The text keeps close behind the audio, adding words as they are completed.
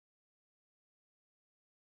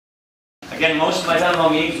Again, most of my town hall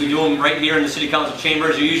meetings, we do them right here in the City Council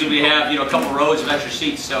chambers. Usually we have, a couple rows of extra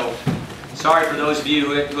seats, so sorry for those of you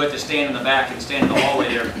who have to stand in the back and stand in the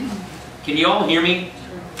hallway there. Can you all hear me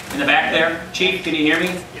in the back there? Chief, can you hear me?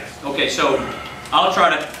 Yes. Okay, so I'll try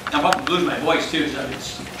to, I'm about to lose my voice too, because I've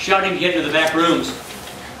been shouting to get into the back rooms.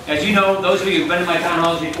 As you know, those of you who've been in my town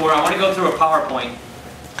halls before, I want to go through a PowerPoint.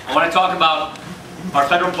 I want to talk about our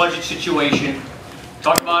federal budget situation,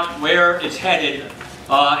 talk about where it's headed,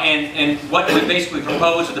 and what we basically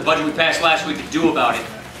proposed with the budget we passed last week to do about it.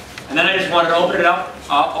 And then I just wanted to open it up.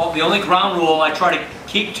 The only ground rule I try to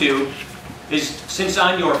keep to is, since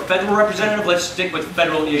I'm your federal representative, let's stick with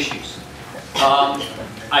federal issues.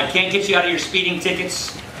 I can't get you out of your speeding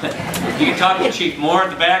tickets. You can talk to Chief Moore at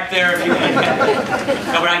the back there if you want.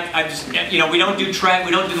 No, but I just, we don't do track,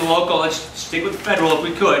 we don't do the local. Let's stick with federal if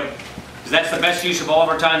we could, because that's the best use of all of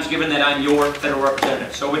our times, given that I'm your federal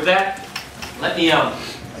representative. So with that, let me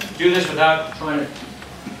do this without trying to,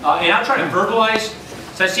 and I'll try to verbalize.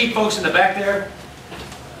 So I see folks in the back there.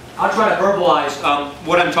 I'll try to verbalize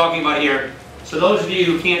what I'm talking about here, so those of you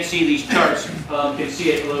who can't see these charts can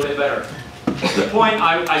see it a little bit better. The point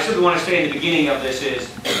I simply want to say in the beginning of this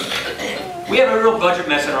is, we have a real budget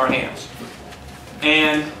mess in our hands.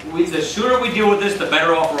 And the sooner we deal with this, the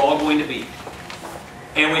better off we're all going to be.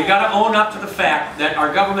 And we've got to own up to the fact that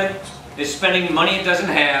our government is spending money it doesn't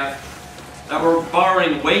have, that we're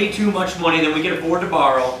borrowing way too much money than we can afford to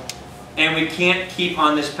borrow, and we can't keep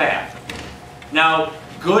on this path. Now,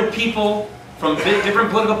 good people from different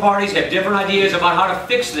political parties have different ideas about how to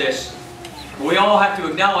fix this. We all have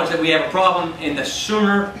to acknowledge that we have a problem, and the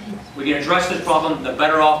sooner we can address this problem, the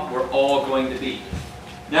better off we're all going to be.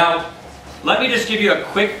 Now, let me just give you a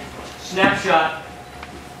quick snapshot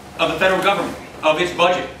of the federal government, of its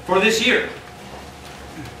budget for this year.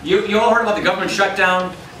 You all heard about the government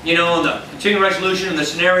shutdown, and the continuing resolution and the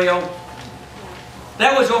scenario.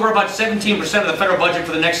 That was over about 17% of the federal budget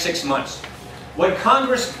for the next 6 months. What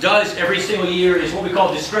Congress does every single year is what we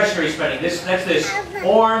call discretionary spending. That's this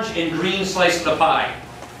orange and green slice of the pie.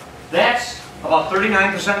 That's about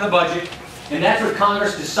 39% of the budget, and that's what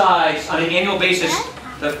Congress decides on an annual basis,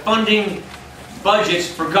 the funding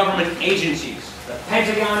budgets for government agencies. The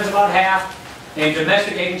Pentagon is about half, and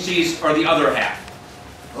domestic agencies are the other half.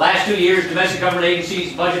 The last 2 years, domestic government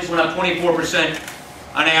agencies' budgets went up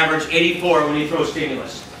 24% on average, 84% when you throw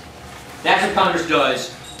stimulus. That's what Congress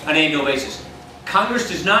does on an annual basis. Congress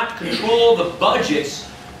does not control the budgets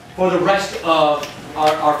for the rest of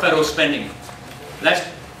our federal spending. That's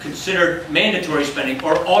considered mandatory spending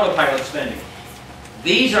or autopilot spending.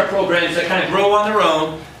 These are programs that kind of grow on their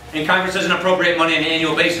own, and Congress doesn't appropriate money on an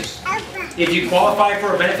annual basis. If you qualify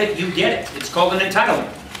for a benefit, you get it. It's called an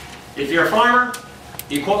entitlement. If you're a farmer,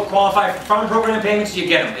 you qualify for farm program payments, you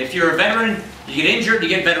get them. If you're a veteran, you get injured, you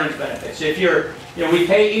get veterans benefits. If you're, we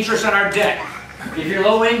pay interest on our debt. If you're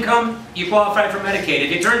low income, you qualify for Medicaid.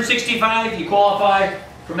 If you turn 65, you qualify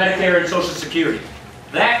for Medicare and Social Security.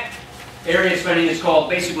 That area of spending is called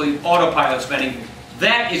basically autopilot spending.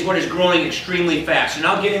 That is what is growing extremely fast, and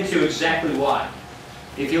I'll get into exactly why.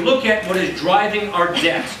 If you look at what is driving our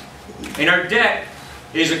debt, and our debt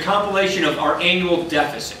is a compilation of our annual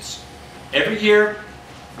deficits. Every year,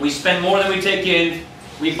 we spend more than we take in,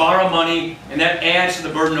 we borrow money, and that adds to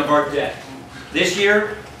the burden of our debt. This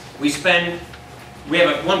year, we have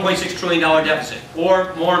a $1.6 trillion deficit.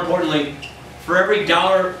 Or, more importantly, for every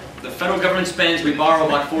dollar the federal government spends, we borrow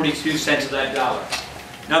about 42 cents of that dollar.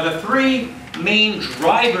 Now, the three main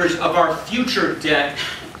drivers of our future debt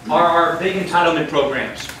are our big entitlement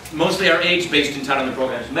programs. Mostly our age-based entitlement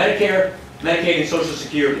programs. Medicare, Medicaid, and Social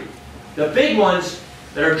Security. The big ones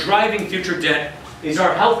that are driving future debt is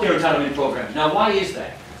our healthcare entitlement programs. Now, why is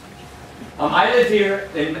that? I live here,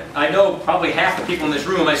 and I know probably half the people in this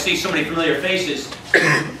room. I see so many familiar faces.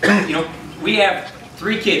 We have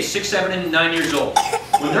 3 kids, 6, 7, and 9 years old.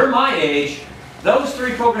 When they're my age, those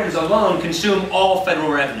 3 programs alone consume all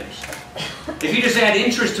federal revenues. If you just add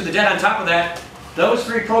interest to the debt on top of that, those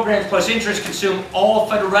 3 programs plus interest consume all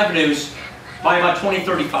federal revenues by about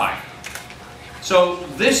 2035. So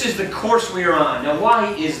this is the course we are on. Now,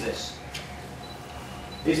 why is this?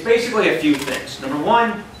 It's basically a few things. Number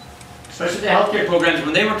one, especially the healthcare programs,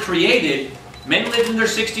 when they were created, men lived in their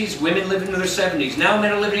 60s, women lived into their 70s. Now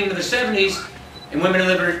men are living into their 70s, and women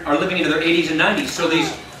are living into their 80s and 90s. So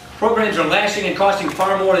these programs are lasting and costing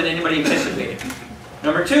far more than anybody anticipated.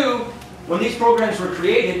 Number two, when these programs were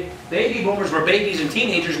created, baby boomers were babies and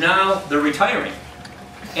teenagers. Now they're retiring.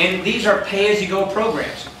 And these are pay-as-you-go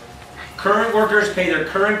programs. Current workers pay their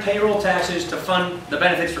current payroll taxes to fund the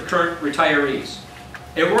benefits for current retirees.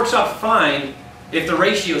 It works out fine if the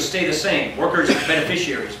ratios stay the same, workers and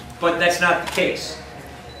beneficiaries. but that's not the case.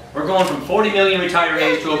 We're going from 40 million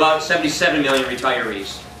retirees to about 77 million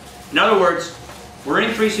retirees. In other words, we're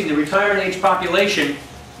increasing the retirement age population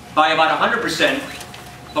by about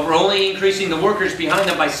 100%, but we're only increasing the workers behind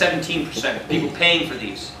them by 17%, people paying for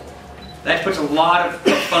these. That puts a lot of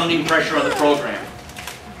funding pressure on the program.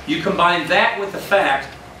 You combine that with the fact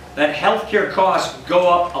that healthcare costs go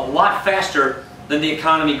up a lot faster than the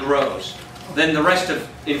economy grows, than the rest of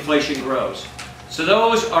inflation grows. So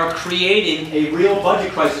those are creating a real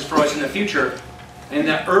budget crisis for us in the future, and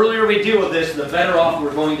the earlier we deal with this, the better off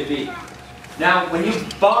we're going to be. Now, when you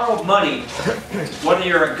borrow money, whether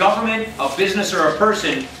you're a government, a business, or a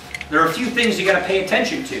person, there are a few things you got to pay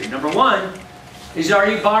attention to. Number one is, are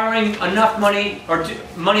you borrowing enough money or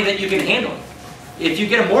money that you can handle? If you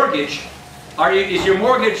get a mortgage, is your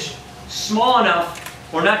mortgage small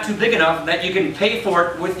enough or not too big enough that you can pay for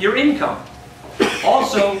it with your income?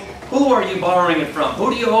 Also, who are you borrowing it from?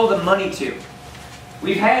 Who do you owe the money to?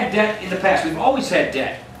 We've had debt in the past. We've always had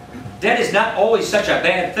debt. Debt is not always such a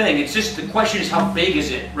bad thing. It's just the question is, how big is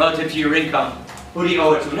it relative to your income? Who do you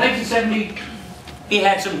owe it to? In 1970, he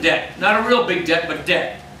had some debt. Not a real big debt, but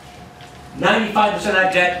debt. 95% of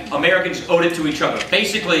that debt, Americans owed it to each other.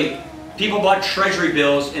 Basically, people bought treasury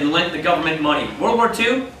bills and lent the government money. World War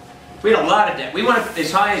II, we had a lot of debt. We went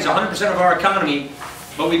as high as 100% of our economy,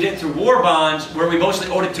 but we did it through war bonds where we mostly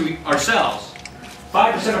owed it to ourselves.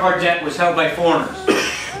 5% of our debt was held by foreigners.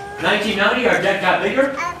 1990, our debt got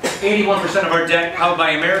bigger. 81% of our debt held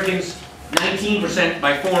by Americans, 19%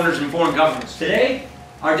 by foreigners and foreign governments. Today,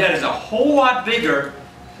 our debt is a whole lot bigger,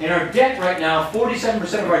 and our debt right now,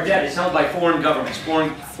 47% of our debt is held by foreign governments,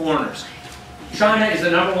 foreigners. China is the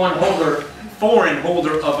 #1 foreign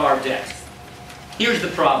holder of our debt. Here's the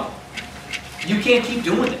problem. You can't keep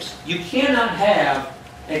doing this. You cannot have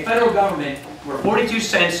a federal government where 42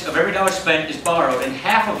 cents of every dollar spent is borrowed, and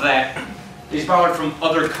half of that is borrowed from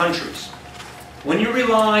other countries. When you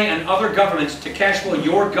rely on other governments to cash flow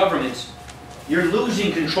your governments, you're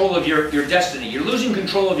losing control of your destiny. You're losing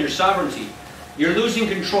control of your sovereignty. You're losing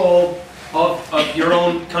control of your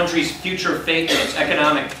own country's future fate and its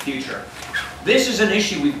economic future. This is an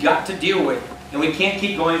issue we've got to deal with, and we can't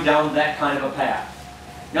keep going down that kind of a path.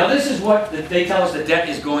 Now, this is what they tell us the debt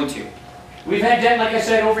is going to. We've had debt, like I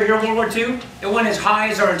said, over here in World War II. It went as high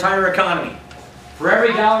as our entire economy. For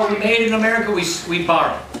every dollar we made in America, we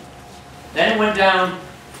borrowed. Then it went down.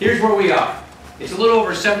 Here's where we are. It's a little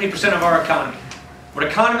over 70% of our economy. What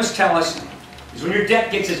economists tell us is when your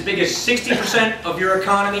debt gets as big as 60% of your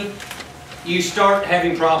economy, you start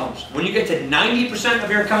having problems. When you get to 90% of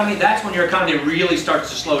your economy, that's when your economy really starts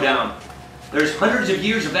to slow down. There's hundreds of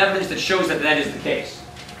years of evidence that shows that that is the case.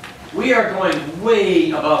 We are going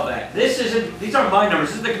way above that. These aren't my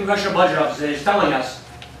numbers. This is the Congressional Budget Office that is telling us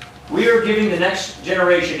we are giving the next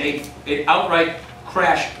generation an outright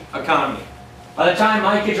crash economy. By the time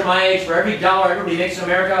my kids are my age, for every dollar everybody makes in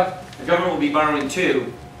America, the government will be borrowing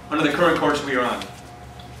 2 under the current course we are on.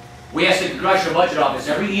 We ask the Congressional Budget Office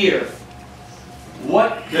every year,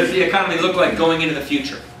 what does the economy look like going into the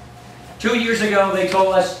future? 2 years ago, they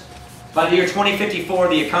told us by the year 2054,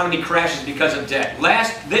 the economy crashes because of debt.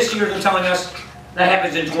 This year, they're telling us that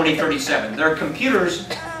happens in 2037. There are computers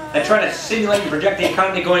that try to simulate and project the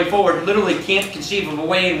economy going forward, literally can't conceive of a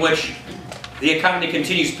way in which the economy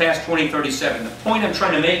continues past 2037. The point I'm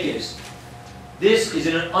trying to make is, this is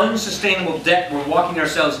an unsustainable debt we're walking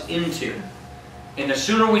ourselves into. And the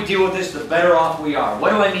sooner we deal with this, the better off we are. What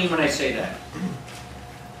do I mean when I say that?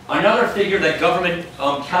 Another figure that government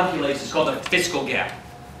calculates is called the fiscal gap.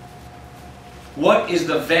 What is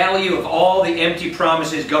the value of all the empty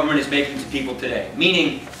promises government is making to people today?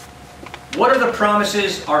 Meaning, what are the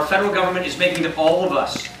promises our federal government is making to all of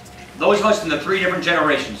us? Those of us in the 3 different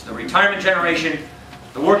generations, the retirement generation,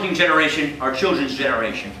 the working generation, our children's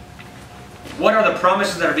generation. What are the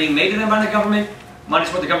promises that are being made to them by the government, minus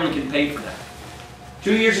what the government can pay for them?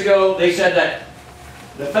 2 years ago, they said that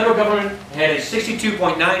the federal government had a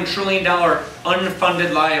 $62.9 trillion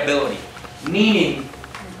unfunded liability, meaning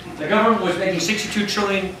the government was making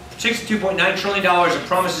 $62.9 trillion of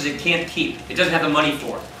promises it can't keep. It doesn't have the money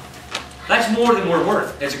for it. That's more than we're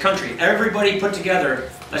worth as a country. Everybody put together,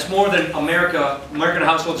 that's more than American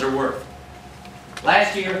households are worth.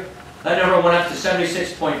 Last year, that number went up to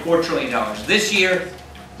 $76.4 trillion. This year,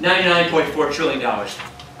 $99.4 trillion.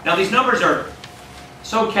 Now these numbers are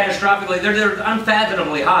so catastrophically, they're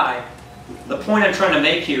unfathomably high. The point I'm trying to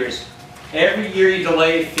make here is, every year you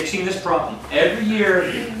delay fixing this problem. Every year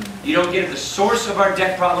you don't get at the source of our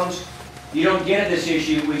debt problems. You don't get at this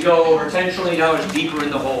issue. We go over $10 trillion deeper in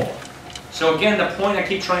the hole. So again, the point I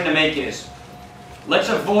keep trying to make is, Let's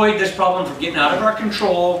avoid this problem from getting out of our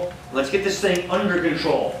control. Let's get this thing under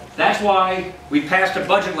control. That's why we passed a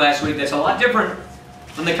budget last week that's a lot different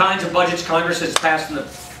from the kinds of budgets Congress has passed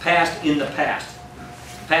in the past.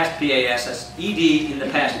 Past P-A-S-S-E-D, in the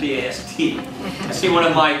past P-A-S-T. I see one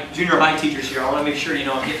of my junior high teachers here. I want to make sure you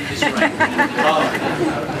know I'm getting this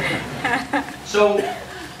right. So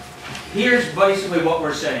here's basically what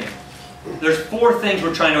we're saying. There's 4 things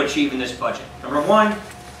we're trying to achieve in this budget. Number 1,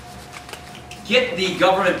 get the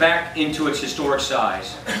government back into its historic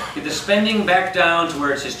size. Get the spending back down to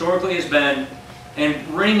where it historically has been, and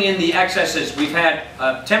bring in the excesses. We've had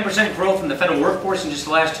 10% growth in the federal workforce in just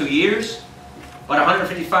the last 2 years. About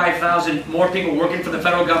 155,000 more people working for the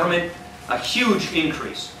federal government. A huge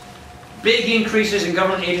increase. Big increases in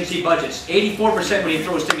government agency budgets. 84% when you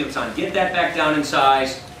throw a stimulus on. Get that back down in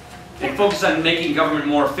size and focus on making government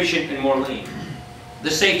more efficient and more lean.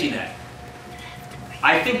 The safety net.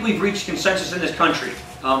 I think we've reached consensus in this country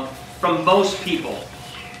from most people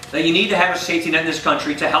that you need to have a safety net in this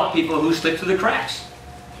country to help people who slip through the cracks,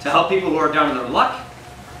 to help people who are down on their luck,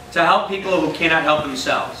 to help people who cannot help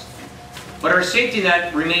themselves. But our safety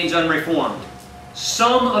net remains unreformed.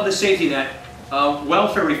 Some of the safety net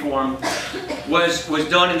welfare reform was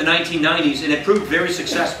done in the 1990s, and it proved very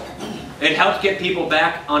successful. It helped get people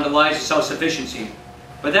back onto lives of self-sufficiency.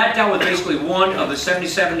 But that dealt with basically one of the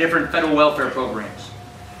 77 different federal welfare programs.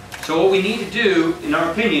 So what we need to do, in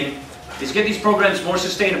our opinion, is get these programs more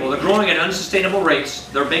sustainable. They're growing at unsustainable rates.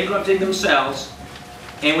 They're bankrupting themselves.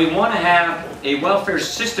 And we want to have a welfare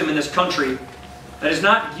system in this country that is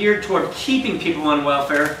not geared toward keeping people on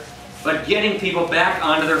welfare, but getting people back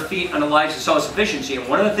onto their feet on the lives of self-sufficiency. And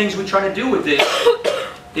one of the things we try to do with this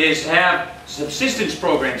is have subsistence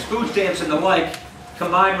programs, food stamps and the like,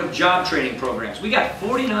 combined with job training programs. We got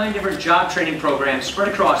 49 different job training programs spread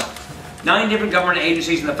across 9 different government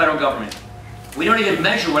agencies in the federal government. We don't even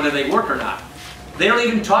measure whether they work or not. They don't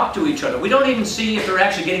even talk to each other. We don't even see if they're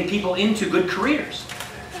actually getting people into good careers.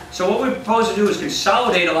 So what we propose to do is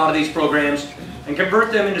consolidate a lot of these programs and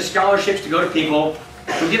convert them into scholarships to go to people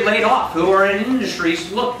who get laid off, who are in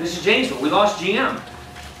industries. Look, this is Janesville. We lost GM.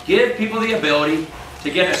 Give people the ability to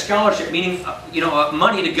get a scholarship, meaning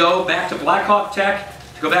money to go back to Blackhawk Tech,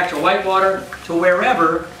 to go back to Whitewater, to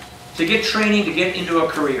wherever, to get training, to get into a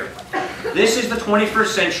career. This is the 21st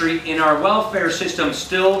century, and our welfare system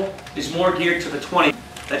still is more geared to the 20s.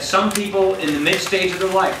 That some people in the mid-stage of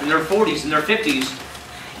their life, in their 40s, in their 50s,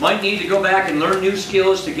 might need to go back and learn new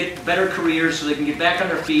skills to get better careers so they can get back on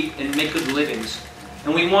their feet and make good livings.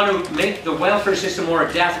 And we want to make the welfare system more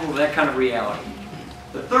adaptable to that kind of reality.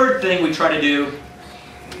 The third thing we try to do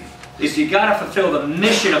is you got to fulfill the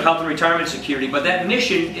mission of health and retirement security, but that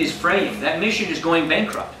mission is fraying. That mission is going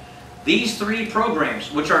bankrupt. These 3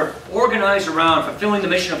 programs, which are organized around fulfilling the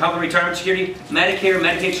mission of health and retirement security, Medicare,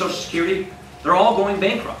 Medicaid, Social Security, they're all going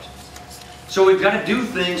bankrupt. So we've got to do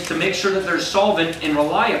things to make sure that they're solvent and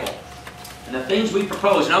reliable. And the things we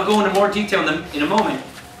propose, and I'll go into more detail in a moment,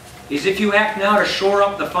 is if you act now to shore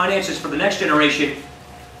up the finances for the next generation,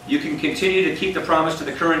 you can continue to keep the promise to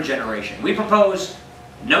the current generation. We propose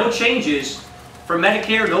no changes for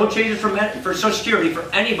Medicare, no changes for Social Security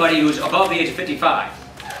for anybody who's above the age of 55.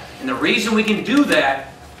 And the reason we can do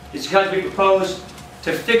that is because we propose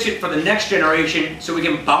to fix it for the next generation so we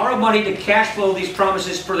can borrow money to cash flow these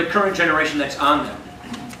promises for the current generation that's on them.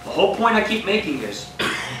 The whole point I keep making is,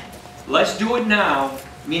 let's do it now,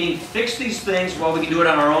 meaning fix these things while we can do it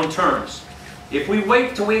on our own terms. If we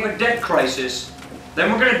wait till we have a debt crisis,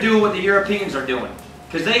 then we're going to do what the Europeans are doing,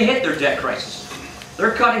 because they hit their debt crisis.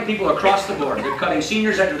 They're cutting people across the board. They're cutting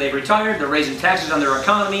seniors after they've retired. They're raising taxes on their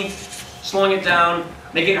economy, slowing it down,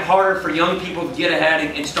 making it harder for young people to get ahead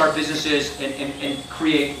and start businesses and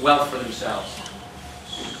create wealth for themselves.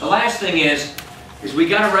 The last thing is we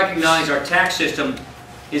got to recognize our tax system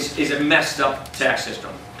is a messed up tax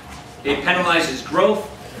system. It penalizes growth,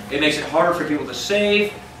 it makes it harder for people to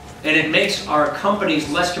save, and it makes our companies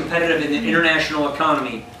less competitive in the international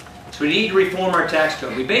economy. So we need to reform our tax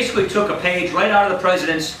code. We basically took a page right out of the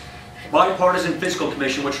President's Bipartisan Fiscal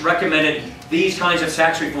Commission, which recommended these kinds of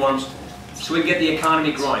tax reforms so we can get the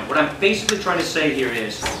economy growing. What I'm basically trying to say here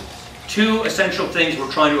is 2 essential things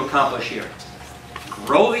we're trying to accomplish here.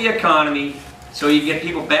 Grow the economy so you get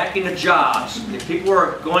people back into jobs. If people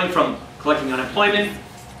are going from collecting unemployment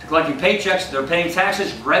to collecting paychecks, they're paying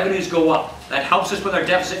taxes, revenues go up. That helps us with our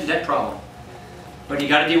deficit and debt problem. But you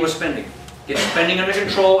got to deal with spending. Get spending under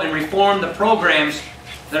control and reform the programs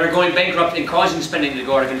that are going bankrupt and causing spending to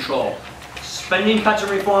go out of control. Spending cuts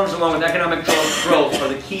and reforms along with economic growth are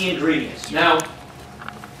the key ingredients. Now,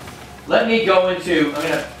 let me go into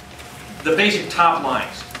the basic top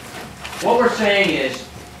lines. what we're saying is,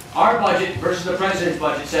 our budget versus the president's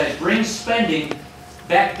budget says bring spending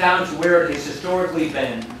back down to where it has historically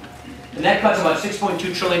been. And that cuts about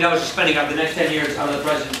 $6.2 trillion of spending out of the next 10 years out of the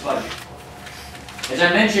president's budget. As I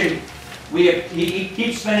mentioned, he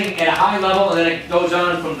keeps spending at a high level and then it goes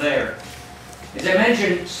on from there. As I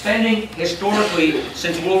mentioned, spending historically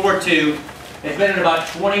since World War II has been at about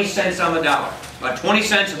 20 cents on the dollar. About 20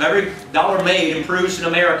 cents of every dollar made and produced in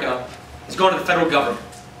America is going to the federal government.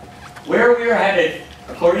 Where we are headed,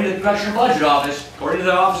 according to the Congressional Budget Office, according to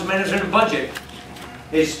the Office of Management and Budget,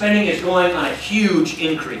 is spending is going on a huge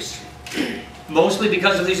increase. Mostly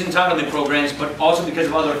because of these entitlement programs, but also because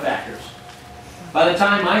of other factors. By the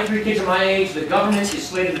time my 3 kids are my age, the government is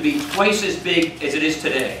slated to be twice as big as it is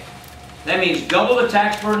today. That means double the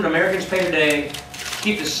tax burden Americans pay today,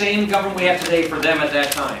 keep the same government we have today for them at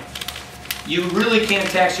that time. You really can't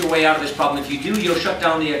tax your way out of this problem. If you do, you'll shut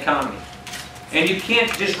down the economy. And you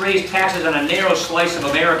can't just raise taxes on a narrow slice of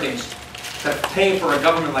Americans to pay for a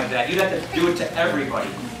government like that. You'd have to do it to everybody.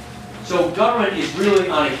 So government is really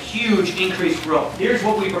on a huge increased growth. Here's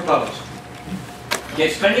what we propose.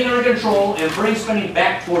 Get spending under control and bring spending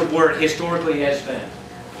back toward where it historically has been.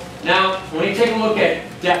 Now, when you take a look at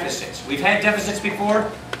deficits, we've had deficits before.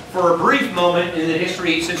 For a brief moment in the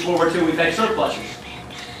history since World War II, we've had surpluses.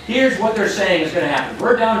 Here's what they're saying is going to happen.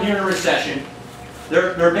 We're down here in a recession.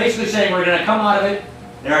 They're basically saying we're going to come out of it,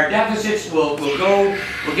 and our deficits will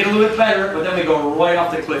get a little bit better, but then we go right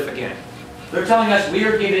off the cliff again. They're telling us we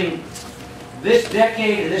are giving this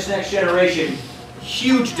decade and this next generation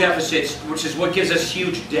huge deficits, which is what gives us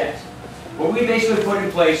huge debt. What we basically put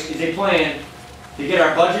in place is a plan to get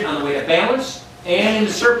our budget on the way to balance and in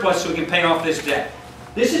the surplus so we can pay off this debt.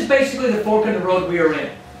 This is basically the fork in the road we are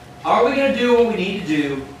in. Are we going to do what we need to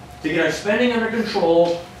do to get our spending under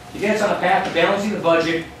control, to get us on a path to balancing the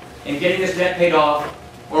budget and getting this debt paid off,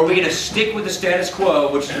 or are we going to stick with the status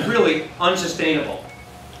quo, which is really unsustainable?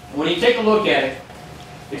 When you take a look at it,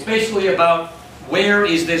 it's basically about where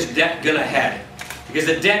is this debt going to head? Because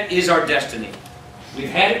the debt is our destiny. We've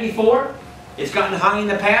had it before. It's gotten high in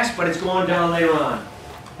the past, but it's going down later on.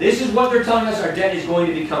 This is what they're telling us our debt is going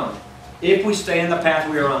to become if we stay on the path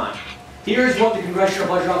we are on. Here's what the Congressional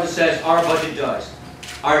Budget Office says our budget does.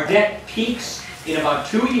 Our debt peaks in about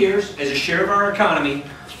 2 years as a share of our economy.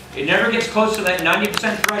 It never gets close to that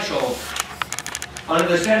 90% threshold. Under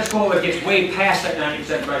the status quo, it gets way past that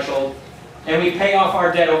 90% threshold, and we pay off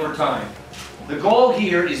our debt over time. The goal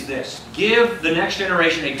here is this: give the next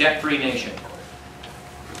generation a debt-free nation.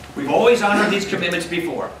 We've always honored these commitments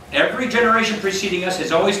before. Every generation preceding us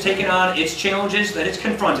has always taken on its challenges that it's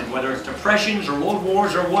confronted, whether it's depressions or world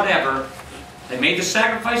wars or whatever. They made the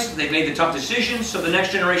sacrifices, they made the tough decisions, so the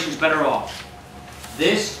next generation's better off.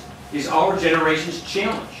 This is our generation's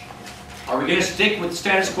challenge. Are we going to stick with the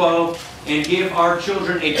status quo and give our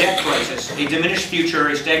children a debt crisis, a diminished future,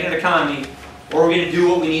 a stagnant economy, or are we going to do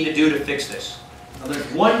what we need to do to fix this? Now,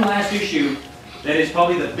 there's one last issue that is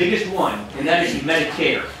probably the biggest one, and that is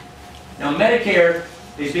Medicare. Now, Medicare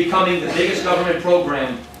is becoming the biggest government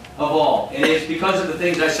program of all, and it's because of the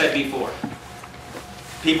things I said before.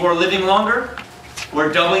 People are living longer.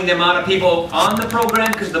 We're doubling the amount of people on the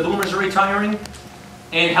program because the boomers are retiring,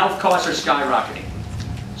 and health costs are skyrocketing.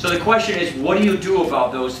 So the question is, what do you do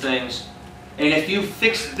about those things? And if you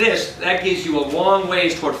fix this, that gives you a long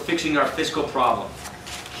ways toward fixing our fiscal problem.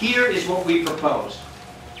 Here is what we propose.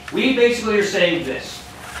 We basically are saying this: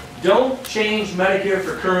 don't change Medicare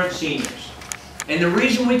for current seniors. And the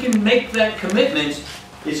reason we can make that commitment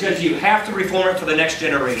is because you have to reform it for the next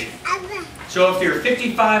generation. So if you're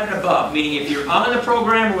 55 and above, meaning if you're on the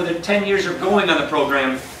program or within 10 years of going on the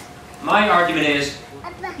program, my argument is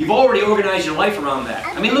you've already organized your life around that.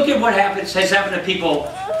 I mean, look at what has happened to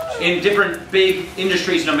people in different big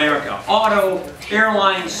industries in America. Auto,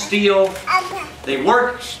 airlines, steel. They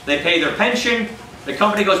work, they pay their pension, the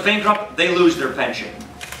company goes bankrupt, they lose their pension.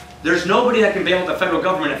 There's nobody that can bail out the federal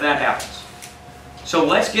government if that happens. So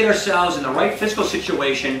let's get ourselves in the right fiscal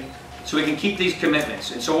situation so we can keep these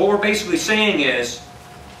commitments. And so what we're basically saying is,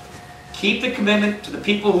 keep the commitment to the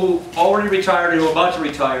people who already retired and who are about to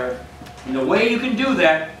retire. And the way you can do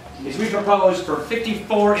that is we propose for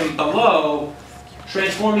 54 and below,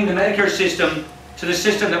 transforming the Medicare system to the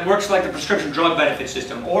system that works like the prescription drug benefit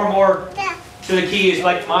system, or more to the key is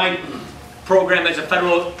like my program as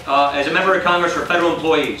a member of Congress for federal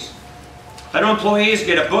employees. Federal employees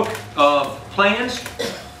get a book of plans.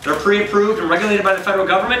 They're pre-approved and regulated by the federal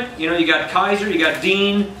government. You know, you got Kaiser, you got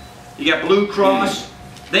Dean, you got Blue Cross.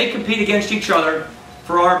 They compete against each other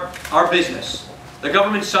for our business. The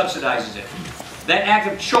government subsidizes it. That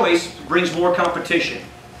act of choice brings more competition.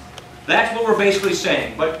 That's what we're basically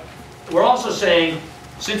saying. But we're also saying,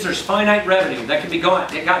 since there's finite revenue that can be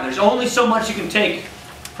gotten, there's only so much you can take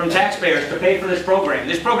from taxpayers to pay for this program.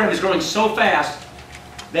 This program is growing so fast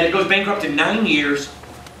that it goes bankrupt in 9 years,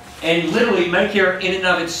 and literally Medicare in and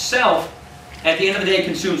of itself, at the end of the day,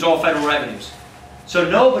 consumes all federal revenues. So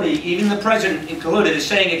nobody, even the president included, is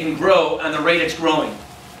saying it can grow on the rate it's growing.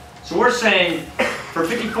 So we're saying, for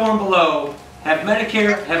 54 and below, have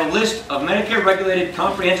a list of Medicare-regulated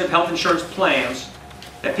comprehensive health insurance plans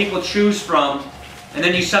that people choose from, and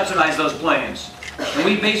then you subsidize those plans. And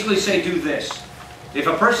we basically say do this. If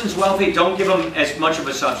a person's wealthy, don't give them as much of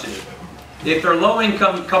a subsidy. If they're low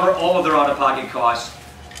income, cover all of their out-of-pocket costs.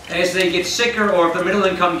 As they get sicker, or if they're middle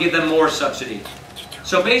income, give them more subsidy.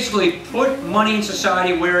 So basically, put money in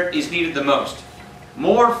society where it is needed the most.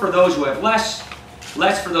 More for those who have less,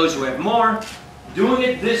 less for those who have more. Doing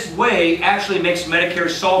it this way actually makes Medicare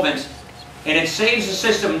solvent, and it saves the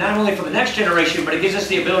system not only for the next generation, but it gives us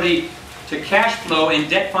the ability to cash flow and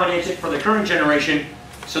debt finance it for the current generation,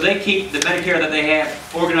 so they keep the Medicare that they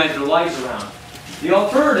have organized their lives around. The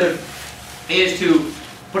alternative is to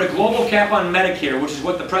put a global cap on Medicare, which is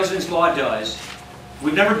what the President's law does.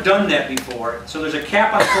 We've never done that before, so there's a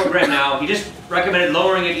cap on the program now. He just recommended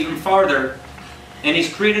lowering it even farther, and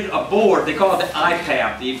he's created a board, they call it the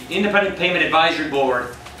IPAB, the Independent Payment Advisory Board,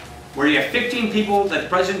 where you have 15 people that the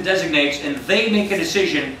President designates, and they make a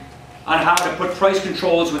decision on how to put price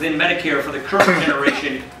controls within Medicare for the current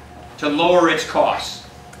generation to lower its costs.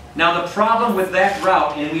 Now the problem with that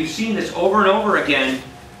route, and we've seen this over and over again,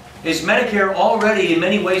 is Medicare already in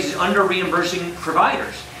many ways is under-reimbursing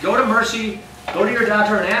providers. Go to Mercy, go to your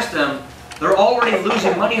doctor and ask them. They're already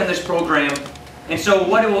losing money on this program, and so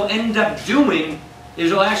what it will end up doing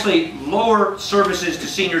is it'll actually lower services to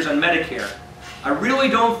seniors on Medicare. I really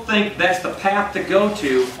don't think that's the path to go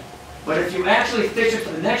to, but if you actually fix it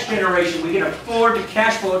for the next generation, we can afford to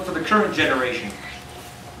cash flow it for the current generation.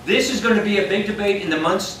 This is going to be a big debate in the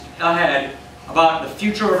months ahead about the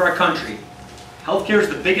future of our country. Healthcare is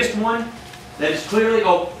the biggest one. That is clearly,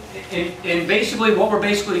 and basically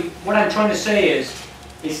what I'm trying to say is,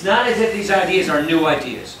 it's not as if these ideas are new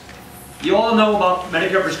ideas. You all know about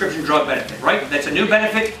Medicare prescription drug benefit, right? That's a new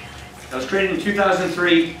benefit that was created in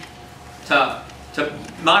 2003 to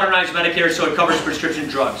modernize Medicare so it covers prescription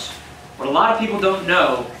drugs. What a lot of people don't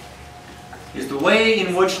know is the way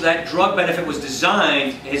in which that drug benefit was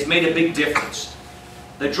designed has made a big difference.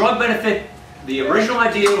 The drug benefit, the original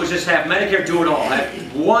idea was just have Medicare do it all.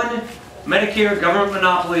 Have one Medicare government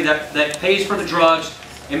monopoly that pays for the drugs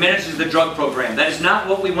and manages the drug program. That is not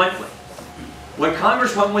what we went with. What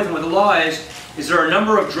Congress went with and what the law is there are a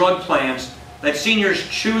number of drug plans that seniors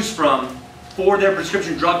choose from for their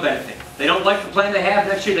prescription drug benefit. They don't like the plan they have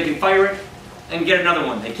next year, they can fire it and get another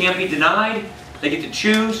one. They can't be denied, they get to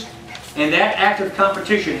choose, and that active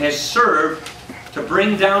competition has served to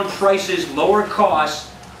bring down prices, lower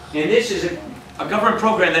costs, and this is a government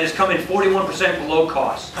program that has come in 41% below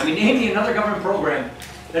cost. I mean, name me another government program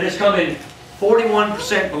that has come in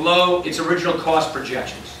 41% below its original cost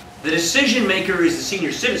projections. The decision maker is the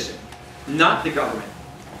senior citizen, not the government.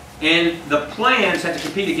 And the plans have to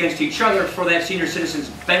compete against each other for that senior citizen's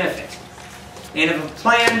benefit. And if a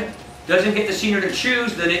plan doesn't get the senior to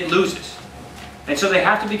choose, then it loses. And so they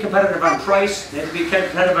have to be competitive on price, they have to be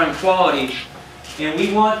competitive on quality, and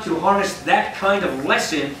we want to harness that kind of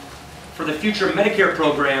lesson for the future Medicare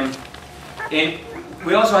program. And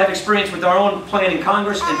we also have experience with our own plan in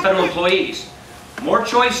Congress and federal employees. More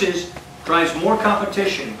choices drives more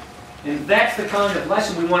competition, and that's the kind of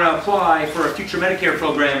lesson we want to apply for a future Medicare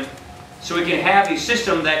program so we can have a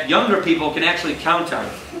system that younger people can actually count on.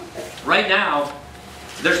 Right now,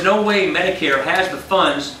 there's no way Medicare has the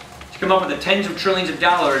funds to come up with the tens of trillions of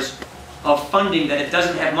dollars of funding that it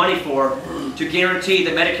doesn't have money for to guarantee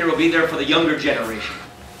that Medicare will be there for the younger generation.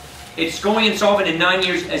 It's going insolvent in 9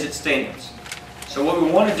 years as it stands. So what we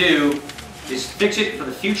want to do is fix it for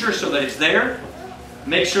the future so that it's there,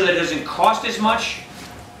 make sure that it doesn't cost as much,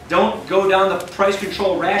 don't go down the price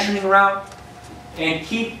control rationing route, and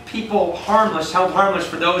keep people harmless, held harmless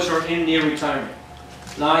for those who are in near retirement.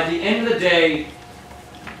 Now at the end of the day,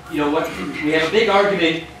 we have a big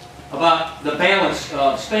argument about the balance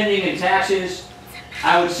of spending and taxes.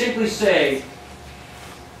 I would simply say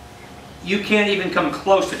you can't even come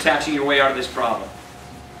close to taxing your way out of this problem.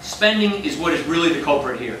 Spending is what is really the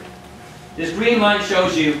culprit here. This green line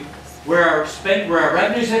shows you where our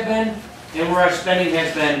revenues have been and where our spending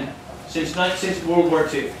has been since World War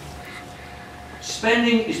II.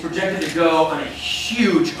 Spending is projected to go on a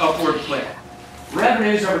huge upward clip.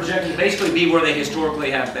 Revenues are projected to basically be where they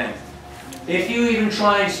historically have been. If you even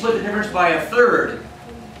try and split the difference by a third,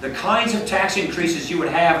 the kinds of tax increases you would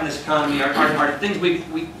have in this economy are things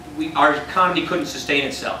our economy couldn't sustain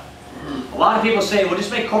itself. A lot of people say, well,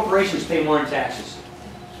 just make corporations pay more in taxes.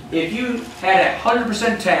 If you had a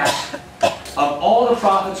 100% tax of all the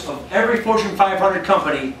profits of every Fortune 500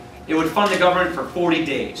 company, it would fund the government for 40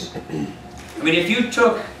 days. I mean, if you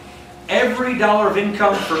took every dollar of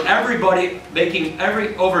income for everybody making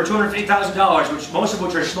over $250,000, most of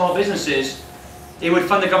which are small businesses, it would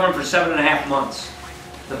fund the government for 7.5 months.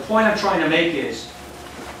 The point I'm trying to make is,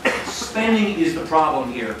 spending is the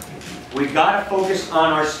problem here. We've got to focus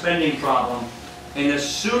on our spending problem, and the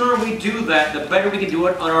sooner we do that, the better we can do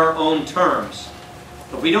it on our own terms.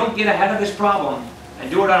 If we don't get ahead of this problem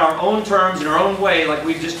and do it on our own terms, in our own way, like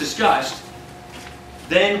we've just discussed,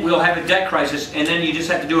 then we'll have a debt crisis, and then you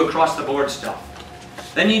just have to do across-the-board stuff.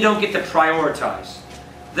 Then you don't get to prioritize.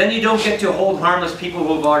 Then you don't get to hold harmless people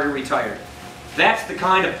who have already retired. That's the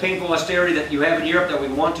kind of painful austerity that you have in Europe that we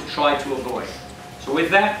want to try to avoid. So with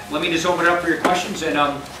that, let me just open it up for your questions, and